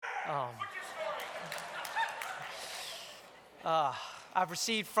I've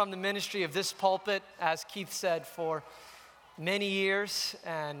received from the ministry of this pulpit, as Keith said, for many years,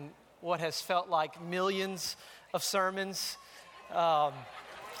 and what has felt like millions of sermons.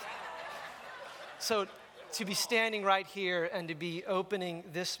 So to be standing right here and to be opening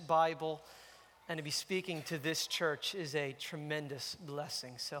this Bible and to be speaking to this church is a tremendous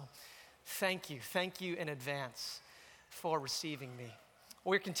blessing. So thank you in advance for receiving me.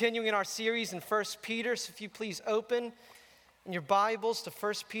 We're continuing in our series in 1 Peter, so if you please open in your Bibles to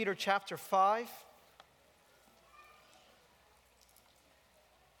 1 Peter chapter 5.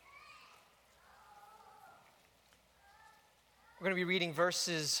 We're going to be reading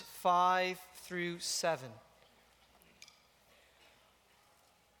verses 5 through 7.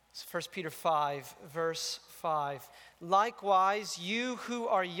 It's 1 Peter 5, verse 5. Likewise, you who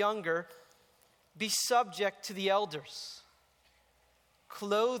are younger, be subject to the elders.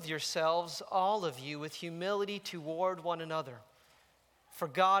 Clothe yourselves, all of you, with humility toward one another. For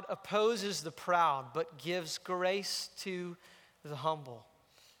God opposes the proud, but gives grace to the humble.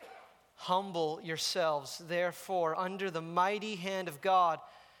 Humble yourselves, therefore, under the mighty hand of God,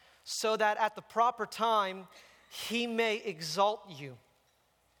 so that at the proper time He may exalt you,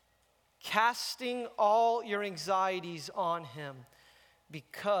 casting all your anxieties on Him,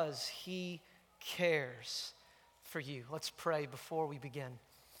 because He cares for you. Let's pray before we begin.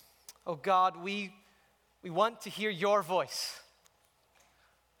 Oh God, we want to hear your voice.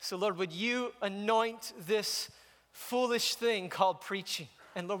 So Lord, would you anoint this foolish thing called preaching?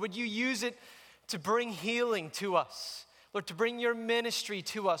 And Lord, would you use it to bring healing to us? Lord, to bring your ministry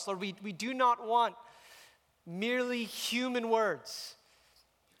to us. Lord, we do not want merely human words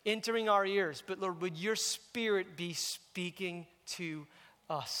entering our ears, but Lord, would your Spirit be speaking to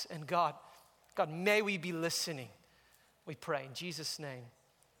us? And God, may we be listening. We pray in Jesus' name,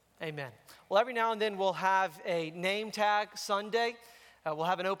 amen. Well, every now and then we'll have a name tag Sunday. We'll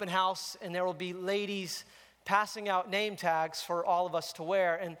have an open house, and there will be ladies passing out name tags for all of us to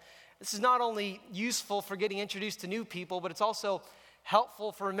wear. And this is not only useful for getting introduced to new people, but it's also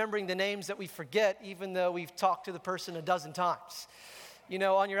helpful for remembering the names that we forget, even though we've talked to the person a dozen times. You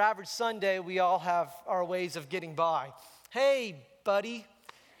know, on your average Sunday, we all have our ways of getting by. Hey, buddy.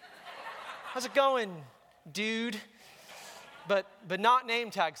 How's it going, dude? But not name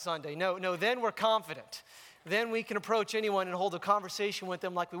tag Sunday. No, then we're confident. Then we can approach anyone and hold a conversation with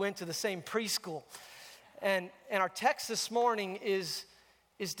them like we went to the same preschool. And our text this morning is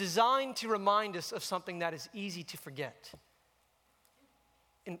designed to remind us of something that is easy to forget.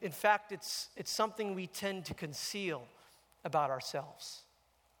 In fact, it's something we tend to conceal about ourselves.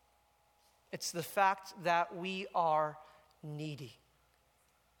 It's the fact that we are needy.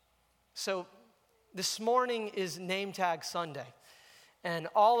 So this morning is Name Tag Sunday, and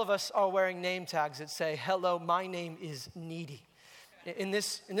all of us are wearing name tags that say, "Hello, my name is Needy." In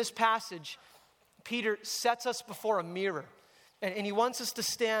this passage, Peter sets us before a mirror, and he wants us to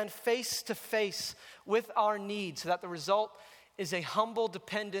stand face to face with our needs so that the result is a humble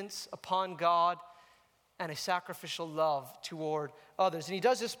dependence upon God and a sacrificial love toward others. And he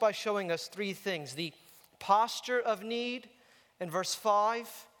does this by showing us three things: the posture of need in verse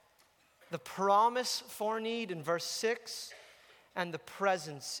 5, the promise for need in verse 6, and the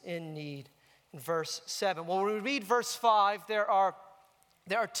presence in need in verse 7. Well, when we read verse 5, there are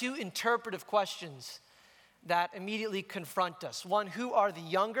two interpretive questions that immediately confront us. One, who are the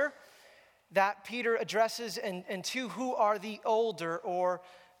younger that Peter addresses, and two, who are the older or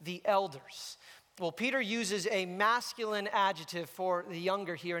the elders? Well, Peter uses a masculine adjective for the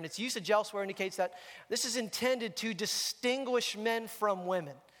younger here, and its usage elsewhere indicates that this is intended to distinguish men from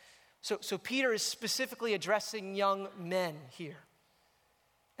women. So Peter is specifically addressing young men here.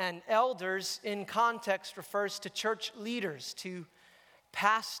 And elders in context refers to church leaders, to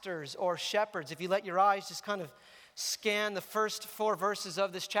pastors or shepherds. If you let your eyes just kind of scan the first 4 verses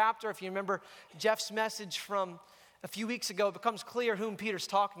of this chapter, if you remember Jeff's message from a few weeks ago, it becomes clear whom Peter's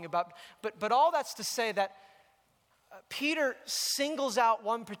talking about. But all that's to say that Peter singles out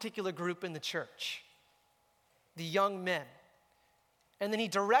one particular group in the church, the young men. And then he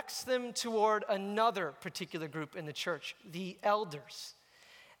directs them toward another particular group in the church, the elders.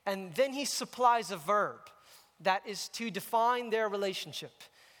 And then he supplies a verb that is to define their relationship.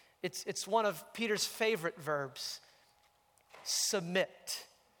 It's one of Peter's favorite verbs, submit.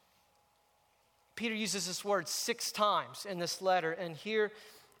 Peter uses this word 6 times in this letter, and here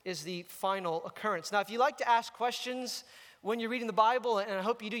is the final occurrence. Now, if you like to ask questions when you're reading the Bible, and I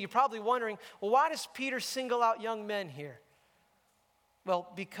hope you do, you're probably wondering, well, why does Peter single out young men here?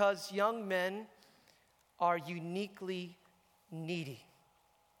 Well, because young men are uniquely needy.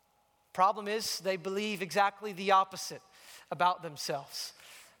 Problem is, they believe exactly the opposite about themselves.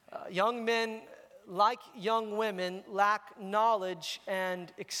 Young men, like young women, lack knowledge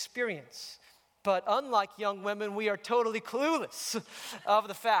and experience. But unlike young women, we are totally clueless of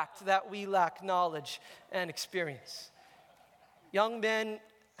the fact that we lack knowledge and experience. Young men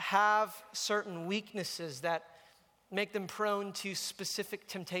have certain weaknesses that make them prone to specific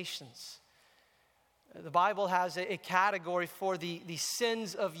temptations. The Bible has a category for the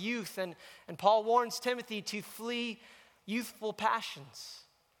sins of youth, and Paul warns Timothy to flee youthful passions.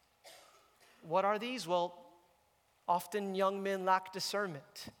 What are these? Well, often young men lack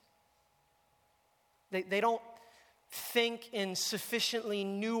discernment. They don't think in sufficiently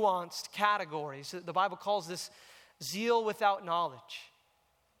nuanced categories. The Bible calls this zeal without knowledge.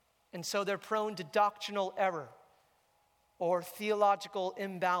 And so they're prone to doctrinal error or theological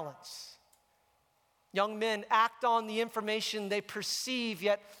imbalance. Young men act on the information they perceive,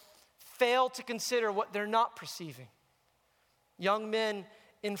 yet fail to consider what they're not perceiving. Young men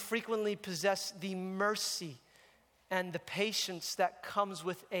infrequently possess the mercy and the patience that comes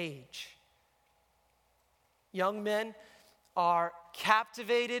with age. Young men are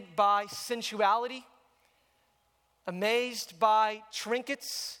captivated by sensuality, amazed by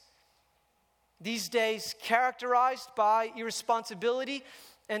trinkets, these days characterized by irresponsibility,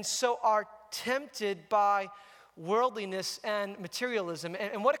 and so are tempted by worldliness and materialism.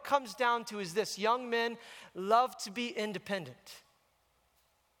 And what it comes down to is this: young men love to be independent.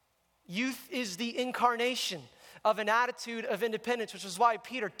 Youth is the incarnation of an attitude of independence, which is why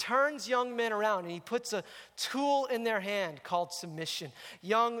Peter turns young men around and he puts a tool in their hand called submission.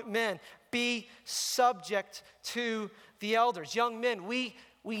 Young men, be subject to the elders. Young men, we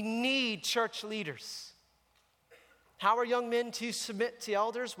need church leaders. How are young men to submit to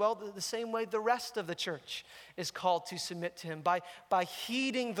elders? Well, the same way the rest of the church is called to submit to him, by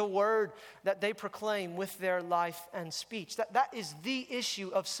heeding the word that they proclaim with their life and speech. That is the issue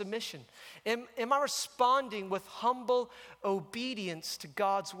of submission. Am I responding with humble obedience to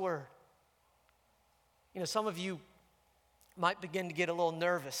God's word? You know, some of you might begin to get a little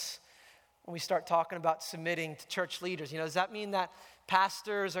nervous when we start talking about submitting to church leaders. You know, does that mean that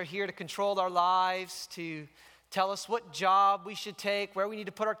pastors are here to control our lives, to tell us what job we should take, where we need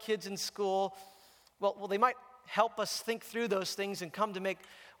to put our kids in school? Well, they might help us think through those things and come to make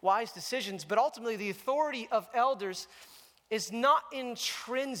wise decisions, but ultimately the authority of elders is not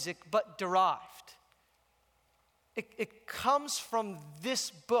intrinsic but derived. It comes from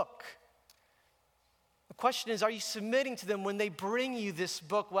this book. The question is, are you submitting to them when they bring you this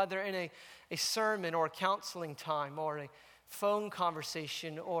book, whether in a sermon or a counseling time or a phone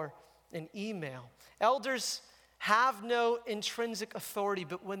conversation or an email? Elders have no intrinsic authority,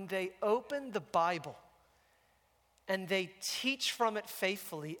 but when they open the Bible and they teach from it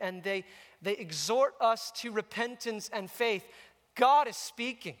faithfully and they exhort us to repentance and faith, God is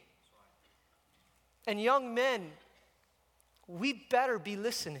speaking. And young men, we better be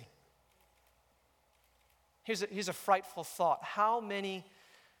listening. Here's a frightful thought. How many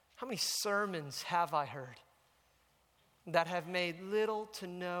sermons have I heard that have made little to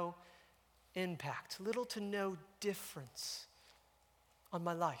no impact, little to no difference on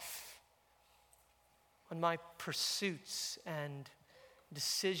my life, on my pursuits and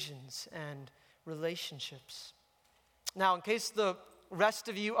decisions and relationships? Now, in case the rest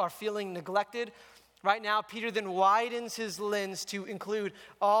of you are feeling neglected right now, Peter then widens his lens to include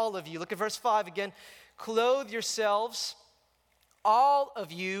all of you. Look at verse 5 again. Clothe yourselves, all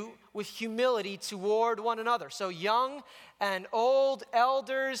of you, with humility toward one another. So young and old,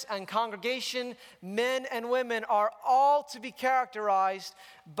 elders and congregation, men and women are all to be characterized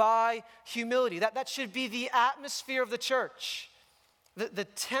by humility. That should be the atmosphere of the church, the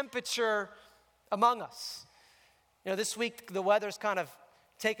temperature among us. You know, this week the weather's kind of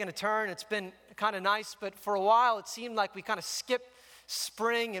taken a turn. It's been kind of nice, but for a while it seemed like we kind of skipped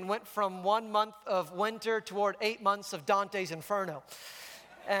spring and went from 1 month of winter toward 8 months of Dante's Inferno.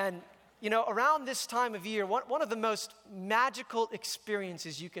 And, you know, around this time of year, one of the most magical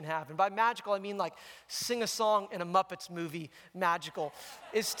experiences you can have, and by magical I mean like sing a song in a Muppets movie magical,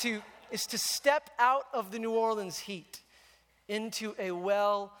 is to step out of the New Orleans heat into a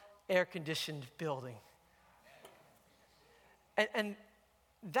well air-conditioned building. And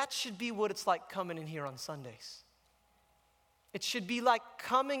that should be what it's like coming in here on Sundays. It should be like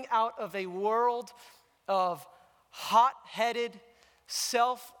coming out of a world of hot-headed,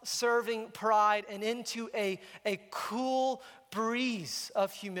 self-serving pride and into a cool breeze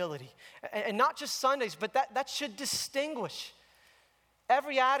of humility. And not just Sundays, but that should distinguish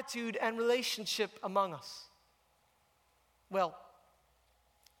every attitude and relationship among us. Well,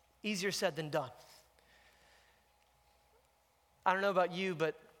 Easier said than done. I don't know about you,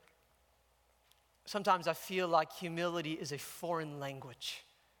 but sometimes I feel like humility is a foreign language.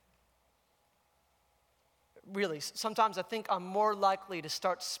 Really, sometimes I think I'm more likely to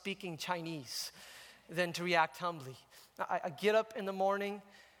start speaking Chinese than to react humbly. I get up in the morning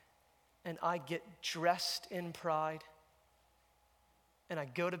and I get dressed in pride, and I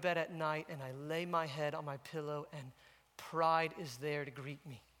go to bed at night and I lay my head on my pillow and pride is there to greet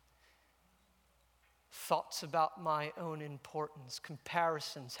me. Thoughts about my own importance,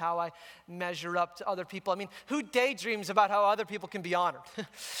 comparisons, how I measure up to other people. I mean, who daydreams about how other people can be honored,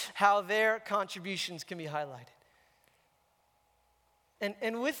 how their contributions can be highlighted?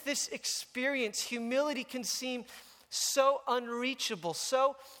 And with this experience, humility can seem so unreachable,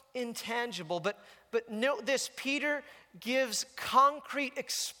 so intangible. But note this, Peter gives concrete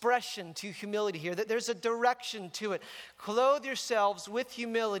expression to humility here, that there's a direction to it. Clothe yourselves with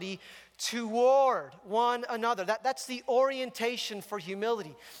humility toward one another. That's the orientation for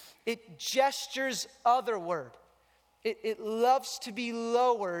humility. It gestures otherward. It loves to be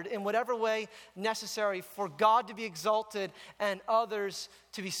lowered in whatever way necessary for God to be exalted and others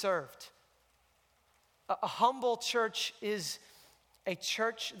to be served. A humble church is a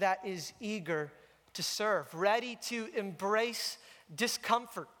church that is eager to serve, ready to embrace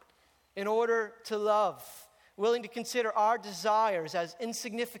discomfort in order to love, willing to consider our desires as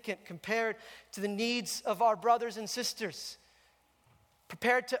insignificant compared to the needs of our brothers and sisters,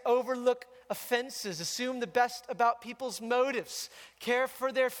 prepared to overlook offenses, assume the best about people's motives, care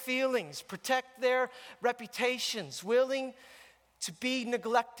for their feelings, protect their reputations, willing to be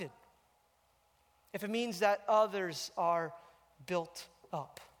neglected if it means that others are built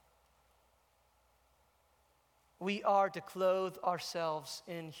up. We are to clothe ourselves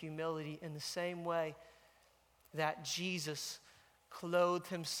in humility in the same way that Jesus clothed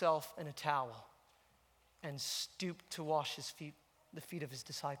himself in a towel and stooped to wash the feet of his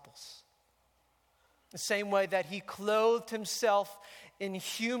disciples. The same way that he clothed himself in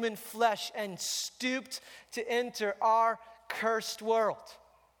human flesh and stooped to enter our cursed world.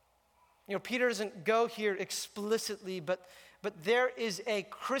 You know, Peter doesn't go here explicitly, but there is a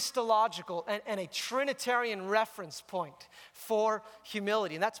Christological and a Trinitarian reference point for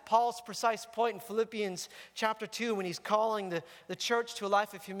humility. And that's Paul's precise point in Philippians chapter 2 when he's calling the church to a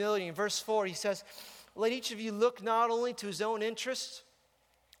life of humility. In verse 4, he says, "Let each of you look not only to his own interests,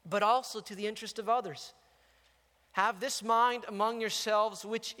 but also to the interest of others. Have this mind among yourselves,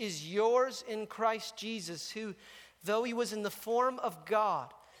 which is yours in Christ Jesus, who, though he was in the form of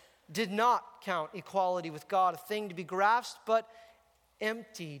God, did not count equality with God a thing to be grasped, but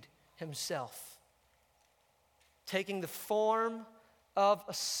emptied himself, taking the form of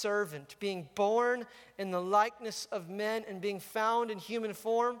a servant, being born in the likeness of men, and being found in human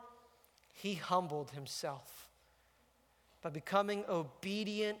form, he humbled himself by becoming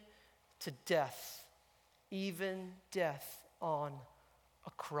obedient to death, even death on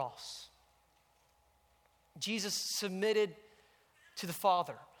a cross." Jesus submitted to the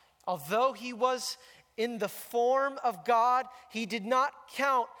Father. Although he was in the form of God, he did not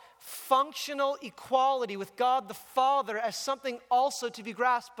count functional equality with God the Father as something also to be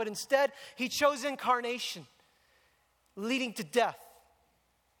grasped, but instead he chose incarnation, leading to death.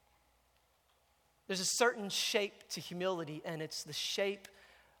 There's a certain shape to humility, and it's the shape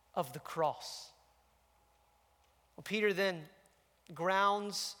of the cross. Well, Peter then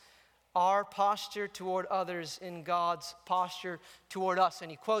grounds our posture toward others in God's posture toward us. And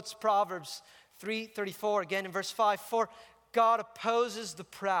he quotes Proverbs 3:34 again in verse 5. "For God opposes the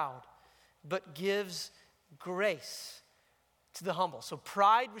proud, but gives grace to the humble." So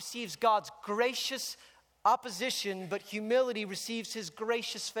pride receives God's gracious opposition, but humility receives his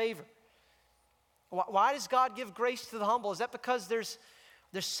gracious favor. Why does God give grace to the humble? Is that because there's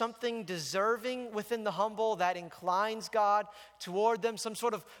something deserving within the humble that inclines God toward them, some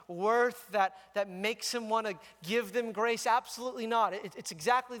sort of worth that makes him want to give them grace? Absolutely not. It's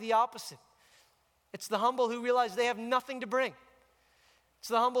exactly the opposite. It's the humble who realize they have nothing to bring. It's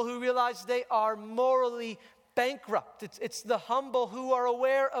the humble who realize they are morally bankrupt. It's the humble who are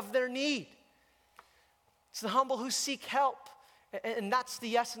aware of their need. It's the humble who seek help. And that's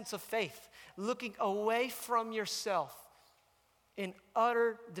the essence of faith, looking away from yourself in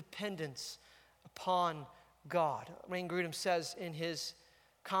utter dependence upon God. Wayne Grudem says in his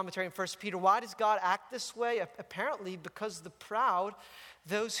commentary in 1 Peter, why does God act this way? Apparently because the proud,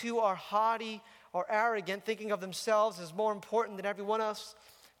 those who are haughty or arrogant, thinking of themselves as more important than everyone else,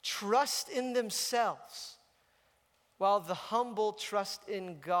 trust in themselves, while the humble trust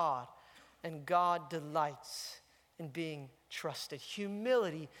in God, and God delights in being trusted.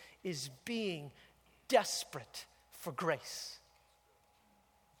 Humility is being desperate for grace.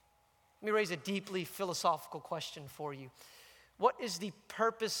 Let me raise a deeply philosophical question for you. What is the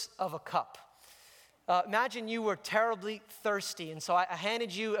purpose of a cup? Imagine you were terribly thirsty, and so I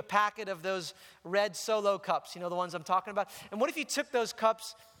handed you a packet of those red Solo cups, you know, the ones I'm talking about. And what if you took those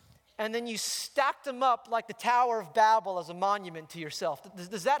cups and then you stacked them up like the Tower of Babel as a monument to yourself?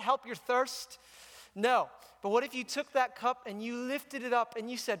 Does that help your thirst? No. But what if you took that cup and you lifted it up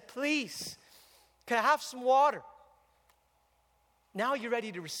and you said, please, can I have some water? Now you're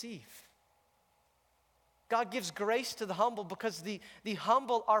ready to receive. God gives grace to the humble because the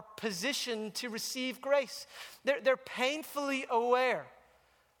humble are positioned to receive grace. They're painfully aware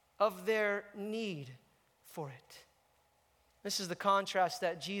of their need for it. This is the contrast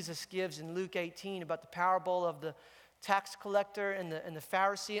that Jesus gives in Luke 18 about the parable of the tax collector and the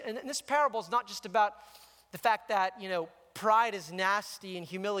Pharisee. And this parable is not just about the fact that, you know, pride is nasty and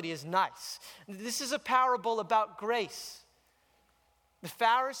humility is nice. This is a parable about grace. The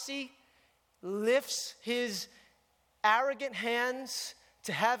Pharisee lifts his arrogant hands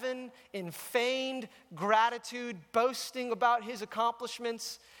to heaven in feigned gratitude, boasting about his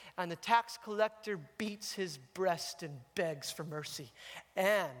accomplishments, and the tax collector beats his breast and begs for mercy.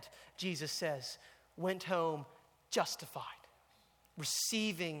 And, Jesus says, went home justified,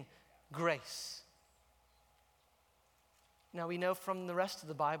 receiving grace. Now we know from the rest of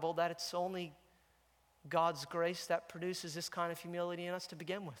the Bible that it's only God's grace that produces this kind of humility in us to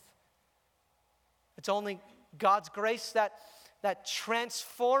begin with. It's only God's grace that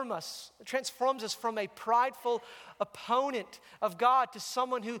transforms us from a prideful opponent of God to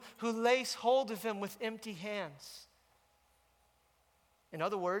someone who lays hold of him with empty hands. In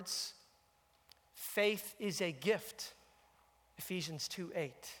other words, faith is a gift, Ephesians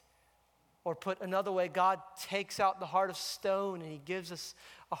 2:8. Or put another way, God takes out the heart of stone and he gives us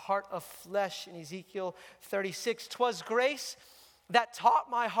a heart of flesh in Ezekiel 36. 'Twas grace that taught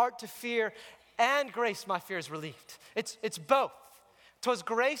my heart to fear, and grace my fears relieved. It's both. 'Twas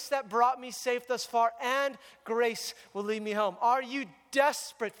grace that brought me safe thus far, and grace will lead me home. Are you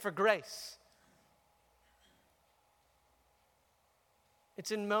desperate for grace?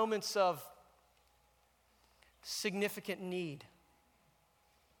 It's in moments of significant need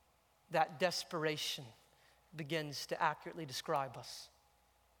that desperation begins to accurately describe us.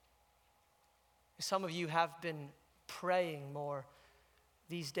 Some of you have been praying more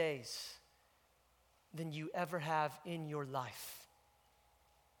these days than you ever have in your life.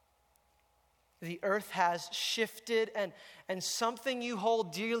 The earth has shifted and something you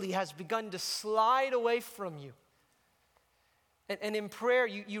hold dearly has begun to slide away from you. And in prayer,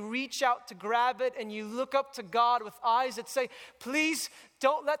 you reach out to grab it and you look up to God with eyes that say, please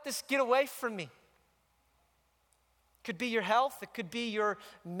don't let this get away from me. It could be your health, it could be your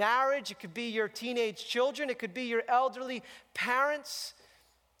marriage, it could be your teenage children, it could be your elderly parents.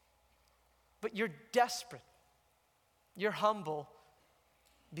 But you're desperate. You're humble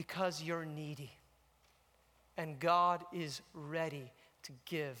because you're needy. And God is ready to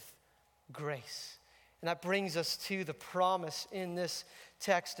give grace. And that brings us to the promise in this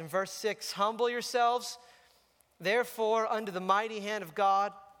text. In verse 6, humble yourselves, therefore, under the mighty hand of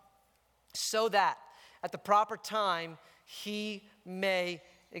God, so that at the proper time he may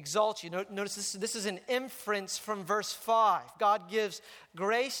exalt you. Notice this is an inference from verse 5. God gives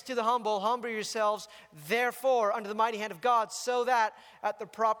grace to the humble. Humble yourselves, therefore, under the mighty hand of God, so that at the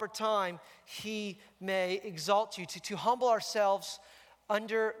proper time he may exalt you. To humble ourselves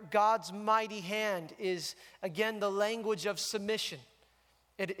under God's mighty hand is, again, the language of submission.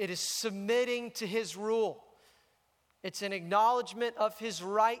 It is submitting to his rule. It's an acknowledgement of his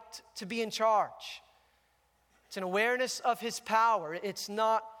right to be in charge. It's an awareness of his power. It's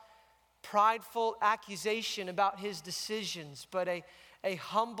not prideful accusation about his decisions, but a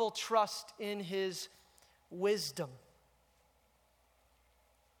humble trust in his wisdom.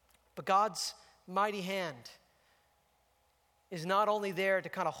 But God's mighty hand is not only there to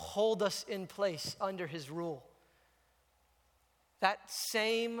kind of hold us in place under his rule. That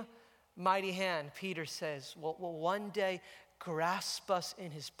same mighty hand, Peter says, will one day grasp us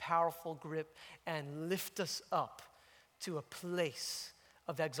in his powerful grip and lift us up to a place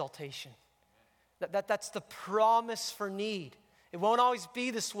of exaltation. That's the promise for need. It won't always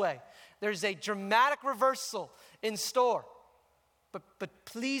be this way. There's a dramatic reversal in store. But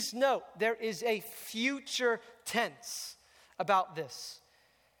please note, there is a future tense about this.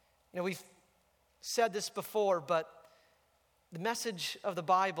 You know, we've said this before, but the message of the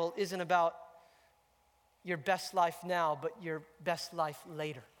Bible isn't about your best life now, but your best life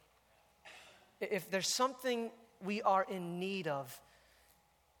later. If there's something we are in need of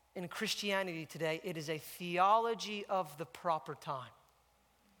in Christianity today. It is a theology of the proper time.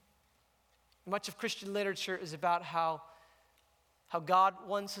 Much of Christian literature is about how God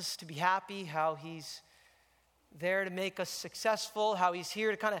wants us to be happy, how He's there to make us successful, how He's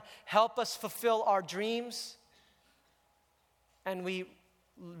here to kind of help us fulfill our dreams. And we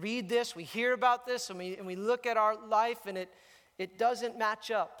read this, we hear about this, and we look at our life, and it doesn't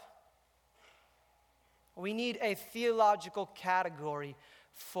match up. We need a theological category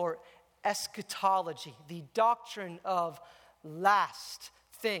for eschatology, the doctrine of last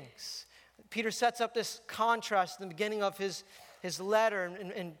things. Peter sets up this contrast in the beginning of his letter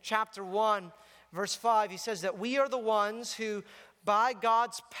in chapter 1, verse 5. He says that we are the ones who, by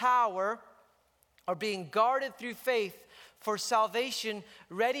God's power, are being guarded through faith for salvation,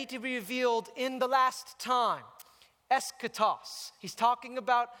 ready to be revealed in the last time. Eschatos. He's talking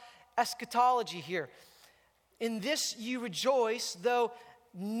about eschatology here. In this you rejoice, though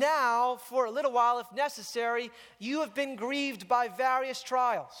now, for a little while, if necessary, you have been grieved by various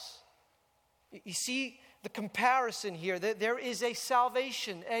trials. You see the comparison here. There is a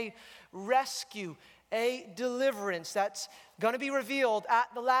salvation, a rescue, a deliverance that's going to be revealed at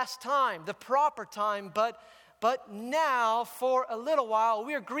the last time, the proper time, but now, for a little while,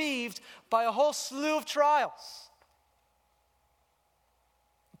 we are grieved by a whole slew of trials.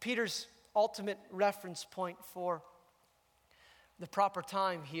 Peter's ultimate reference point for the proper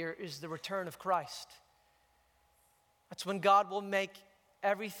time here is the return of Christ. That's when God will make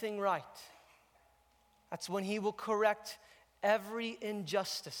everything right. That's when He will correct every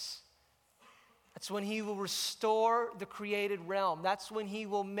injustice. That's when He will restore the created realm. That's when He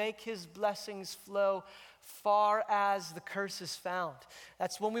will make His blessings flow far as the curse is found.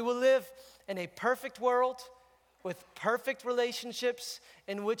 That's when we will live in a perfect world with perfect relationships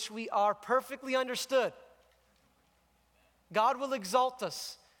in which we are perfectly understood. God will exalt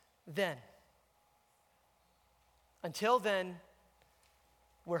us then. Until then,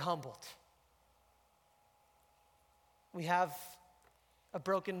 we're humbled. We have a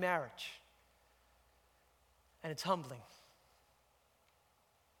broken marriage, and it's humbling.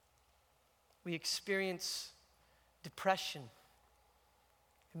 We experience depression,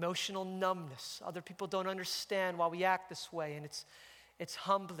 emotional numbness. Other people don't understand why we act this way, and it's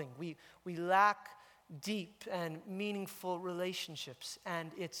humbling. We lack deep and meaningful relationships,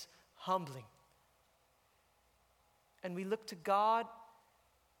 and it's humbling. And we look to God,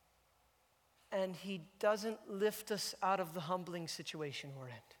 and He doesn't lift us out of the humbling situation we're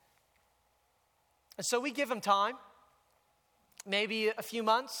in. And so we give Him time, maybe a few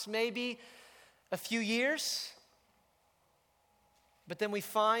months, maybe a few years, but then we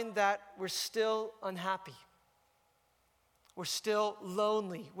find that we're still unhappy. We're still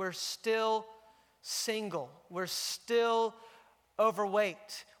lonely. We're still single. We're still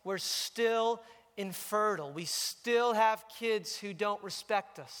overweight. We're still infertile. We still have kids who don't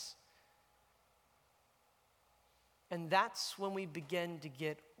respect us. And that's when we begin to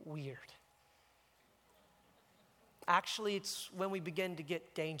get weird. Actually, it's when we begin to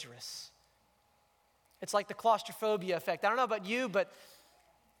get dangerous. It's like the claustrophobia effect. I don't know about you, but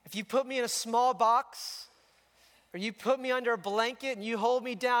if you put me in a small box or you put me under a blanket and you hold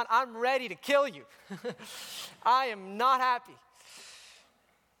me down, I'm ready to kill you. I am not happy.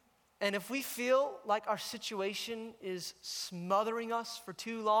 And if we feel like our situation is smothering us for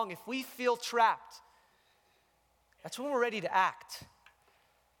too long, if we feel trapped, that's when we're ready to act.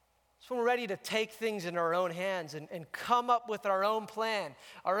 That's when we're ready to take things in our own hands and come up with our own plan,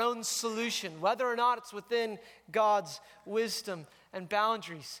 our own solution, whether or not it's within God's wisdom and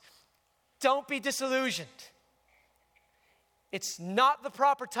boundaries. Don't be disillusioned. It's not the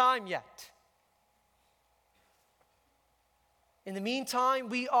proper time yet. In the meantime,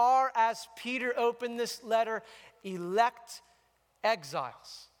 we are, as Peter opened this letter, elect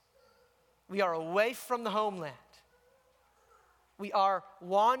exiles. We are away from the homeland. We are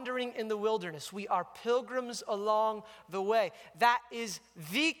wandering in the wilderness. We are pilgrims along the way. That is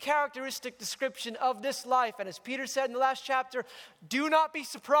the characteristic description of this life. And as Peter said in the last chapter, do not be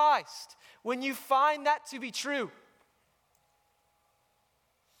surprised when you find that to be true.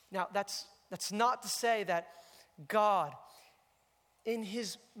 Now, that's not to say that God, in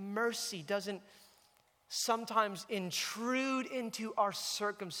His mercy, doesn't sometimes intrude into our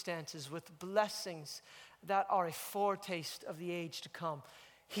circumstances with blessings that are a foretaste of the age to come.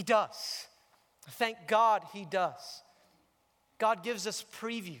 He does. Thank God He does. God gives us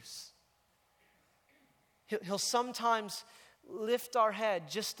previews. He'll sometimes lift our head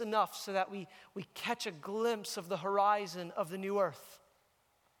just enough so that we catch a glimpse of the horizon of the new earth.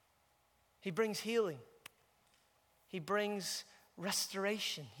 He brings healing. He brings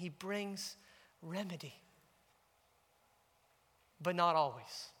restoration. He brings remedy. But not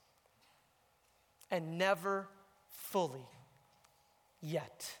always. And never fully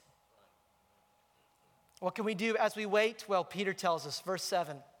yet. What can we do as we wait? Well, Peter tells us, verse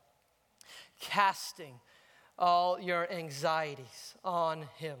 7, casting all your anxieties on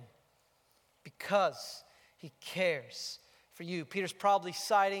him because he cares for you. Peter's probably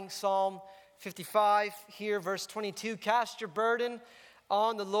citing Psalm 55 here, verse 22. Cast your burden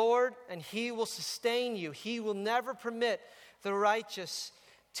on the Lord and he will sustain you. He will never permit the righteous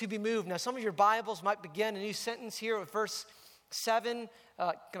to be moved. Now, some of your Bibles might begin a new sentence here with verse 7,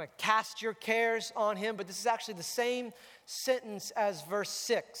 gonna cast your cares on him, but this is actually the same sentence as verse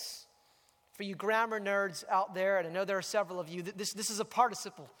 6. For you grammar nerds out there, and I know there are several of you, this is a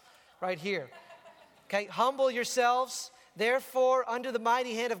participle right here. Okay, humble yourselves, therefore, under the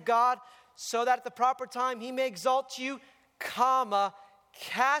mighty hand of God, so that at the proper time he may exalt you, comma,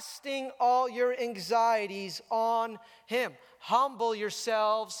 casting all your anxieties on him. Humble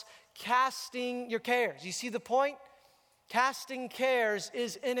yourselves, casting your cares. You see the point? Casting cares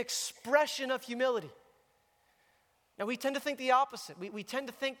is an expression of humility. Now, we tend to think the opposite. We tend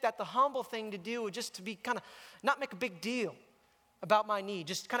to think that the humble thing to do would just to be kind of not make a big deal about my need.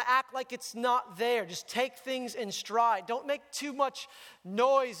 Just kind of act like it's not there. Just take things in stride. Don't make too much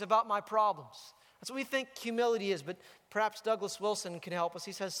noise about my problems. That's what we think humility is, but perhaps Douglas Wilson can help us.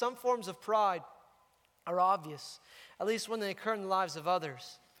 He says some forms of pride are obvious, at least when they occur in the lives of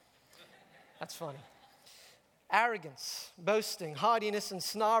others. That's funny. Arrogance, boasting, haughtiness, and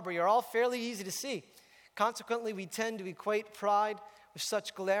snobbery are all fairly easy to see. Consequently, we tend to equate pride with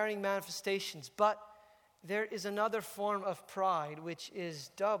such glaring manifestations. But there is another form of pride which is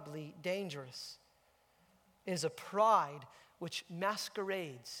doubly dangerous. It is a pride which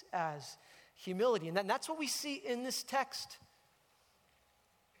masquerades as humility. And that's what we see in this text.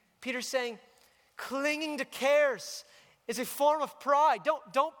 Peter's saying, clinging to cares is a form of pride.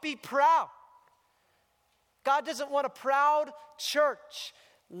 Don't be proud. God doesn't want a proud church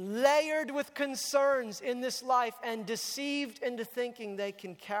layered with concerns in this life and deceived into thinking they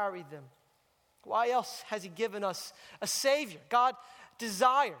can carry them. Why else has he given us a Savior? God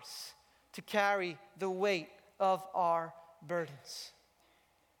desires to carry the weight of our burdens.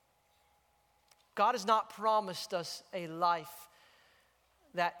 God has not promised us a life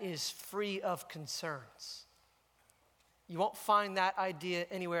that is free of concerns. You won't find that idea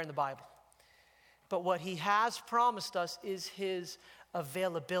anywhere in the Bible. But what he has promised us is his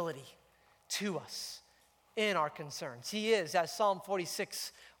availability to us in our concerns. He is, as Psalm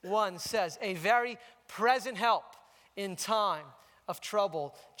 46:1 says, a very present help in time of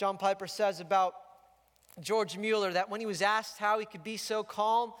trouble. John Piper says about George Mueller that when he was asked how he could be so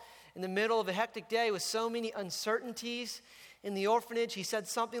calm in the middle of a hectic day with so many uncertainties in the orphanage, he said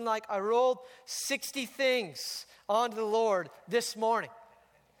something like, I rolled 60 things onto the Lord this morning.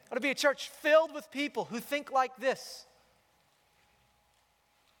 I want to be a church filled with people who think like this.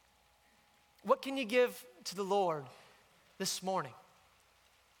 What can you give to the Lord this morning?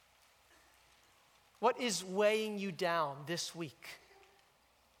 What is weighing you down this week?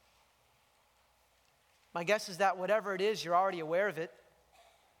 My guess is that whatever it is, you're already aware of it.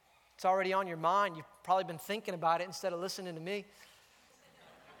 It's already on your mind. You've probably been thinking about it instead of listening to me.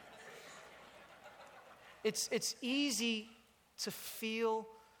 It's easy to feel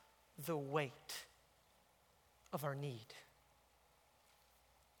the weight of our need.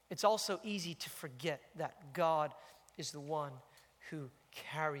 It's also easy to forget that God is the one who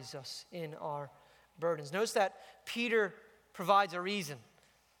carries us in our burdens. Notice that Peter provides a reason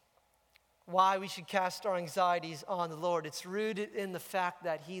why we should cast our anxieties on the Lord. It's rooted in the fact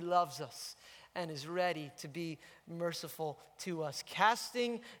that he loves us and is ready to be merciful to us.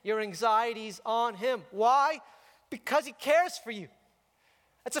 Casting your anxieties on him. Why? Because he cares for you.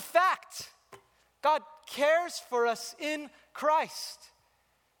 That's a fact. God cares for us in Christ.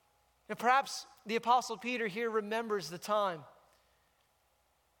 And perhaps the Apostle Peter here remembers the time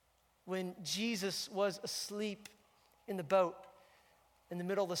when Jesus was asleep in the boat in the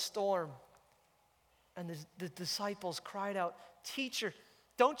middle of the storm. And the disciples cried out, Teacher,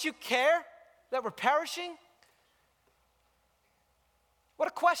 don't you care that we're perishing? What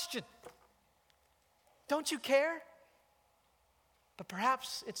a question. Don't you care? But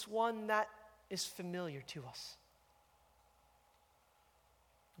perhaps it's one that is familiar to us.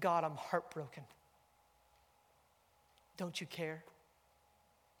 God, I'm heartbroken. Don't you care?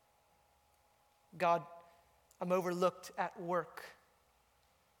 God, I'm overlooked at work.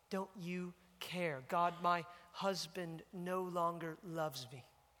 Don't you care? God, my husband no longer loves me.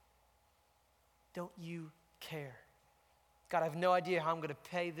 Don't you care? God, I have no idea how I'm going to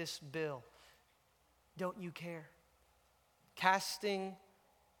pay this bill. Don't you care? Casting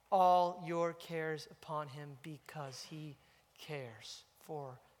all your cares upon him because he cares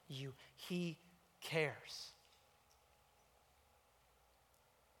for you. He cares.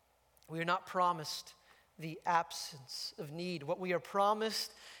 We are not promised the absence of need. What we are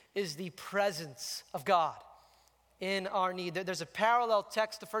promised is the presence of God in our need. There's a parallel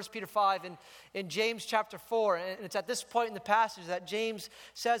text to 1 Peter 5 in James chapter 4. And it's at this point in the passage that James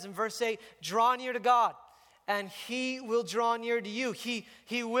says in verse 8, draw near to God, and he will draw near to you.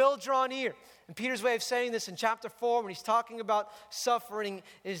 He will draw near. And Peter's way of saying this in chapter 4 when he's talking about suffering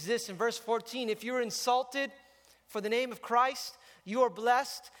is this in verse 14. If you're insulted for the name of Christ, you are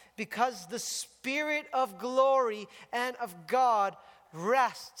blessed because the Spirit of glory and of God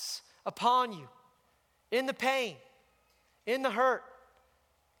rests upon you. In the pain, in the hurt,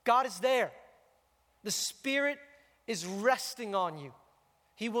 God is there. The Spirit is resting on you.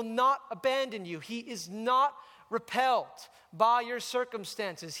 He will not abandon you. He is not repelled by your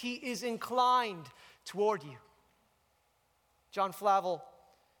circumstances. He is inclined toward you. John Flavel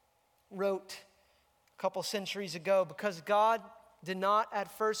wrote a couple centuries ago, because God did not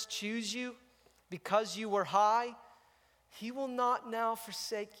at first choose you because you were high, he will not now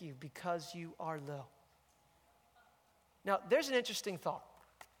forsake you because you are low. Now, there's an interesting thought.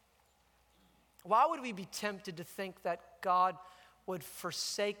 Why would we be tempted to think that God would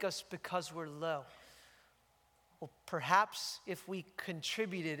forsake us because we're low? Well, perhaps if we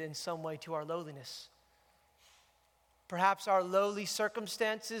contributed in some way to our lowliness. Perhaps our lowly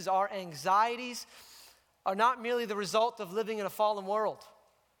circumstances, our anxieties, are not merely the result of living in a fallen world.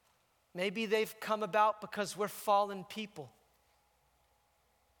 Maybe they've come about because we're fallen people.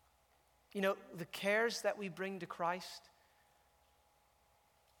 You know, the cares that we bring to Christ,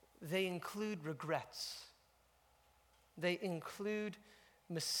 they include regrets. They include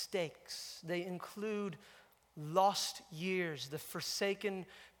mistakes. They include lost years, the forsaken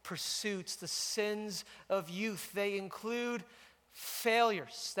pursuits, the sins of youth. They include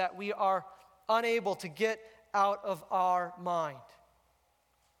failures that we are unable to get out of our mind.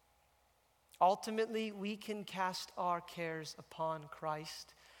 Ultimately, we can cast our cares upon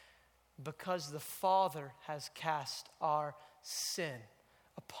Christ because the Father has cast our sin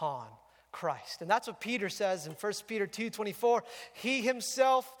upon Christ. And that's what Peter says in 1 Peter 2:24. He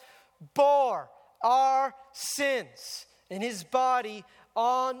himself bore our sins in his body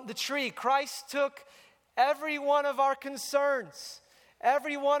on the tree. Christ took every one of our concerns,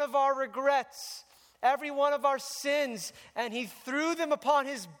 every one of our regrets, every one of our sins, and he threw them upon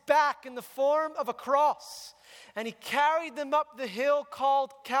his back in the form of a cross. And he carried them up the hill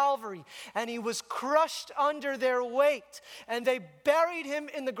called Calvary, and he was crushed under their weight, and they buried him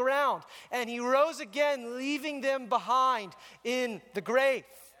in the ground, and he rose again, leaving them behind in the grave.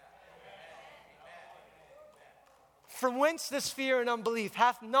 From whence this fear and unbelief?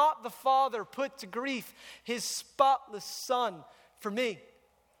 Hath not the Father put to grief his spotless Son for me?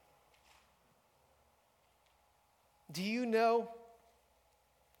 Do you know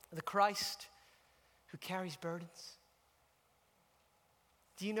the Christ who carries burdens?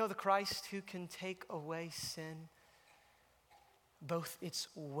 Do you know the Christ who can take away sin, both its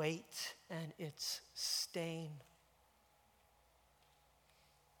weight and its stain?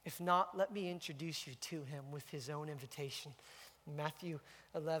 If not, let me introduce you to him with his own invitation. Matthew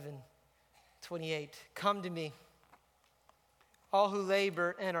 11:28. Come to me, all who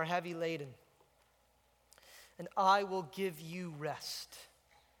labor and are heavy laden, and I will give you rest.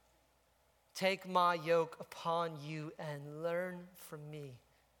 Take my yoke upon you and learn from me.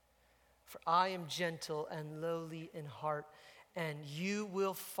 For I am gentle and lowly in heart, and you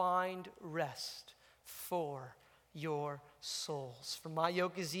will find rest for your souls. For my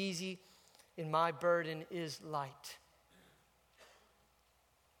yoke is easy and my burden is light.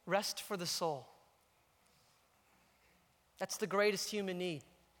 Rest for the soul. That's the greatest human need.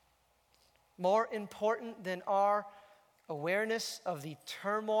 More important than our awareness of the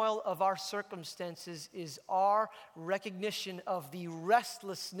turmoil of our circumstances is our recognition of the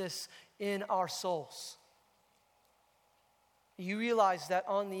restlessness in our souls. You realize that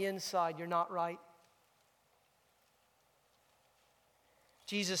on the inside you're not right.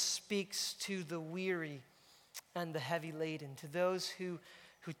 Jesus speaks to the weary and the heavy laden, to those who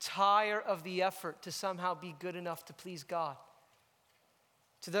tire of the effort to somehow be good enough to please God,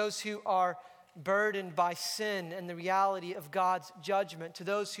 to those who are burdened by sin and the reality of God's judgment, to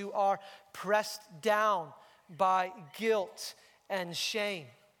those who are pressed down by guilt and shame.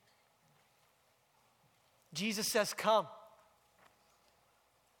 Jesus says, come.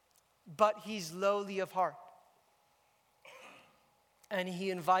 But he's lowly of heart. And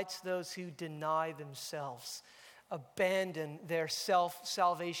he invites those who deny themselves, abandon their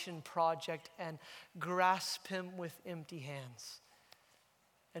self-salvation project, and grasp him with empty hands.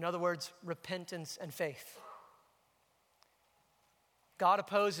 In other words, repentance and faith. God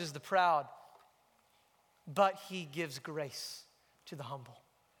opposes the proud, but he gives grace to the humble.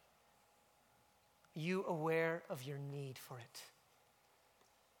 Are you aware of your need for it?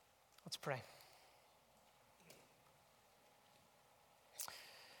 Let's pray.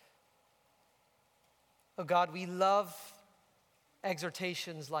 Oh God, we love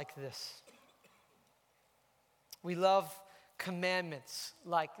exhortations like this. We love commandments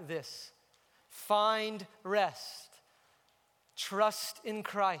like this. Find rest. Trust in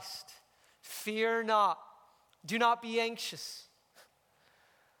Christ. Fear not. Do not be anxious.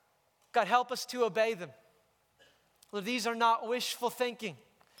 God, help us to obey them. Lord, these are not wishful thinking.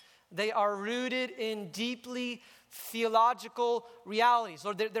 They are rooted in deeply theological realities.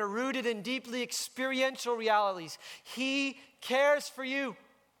 Lord, they're rooted in deeply experiential realities. He cares for you.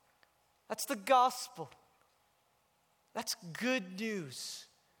 That's the gospel. That's good news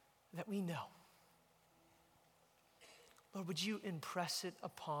that we know. Lord, would you impress it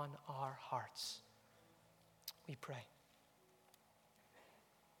upon our hearts? We pray.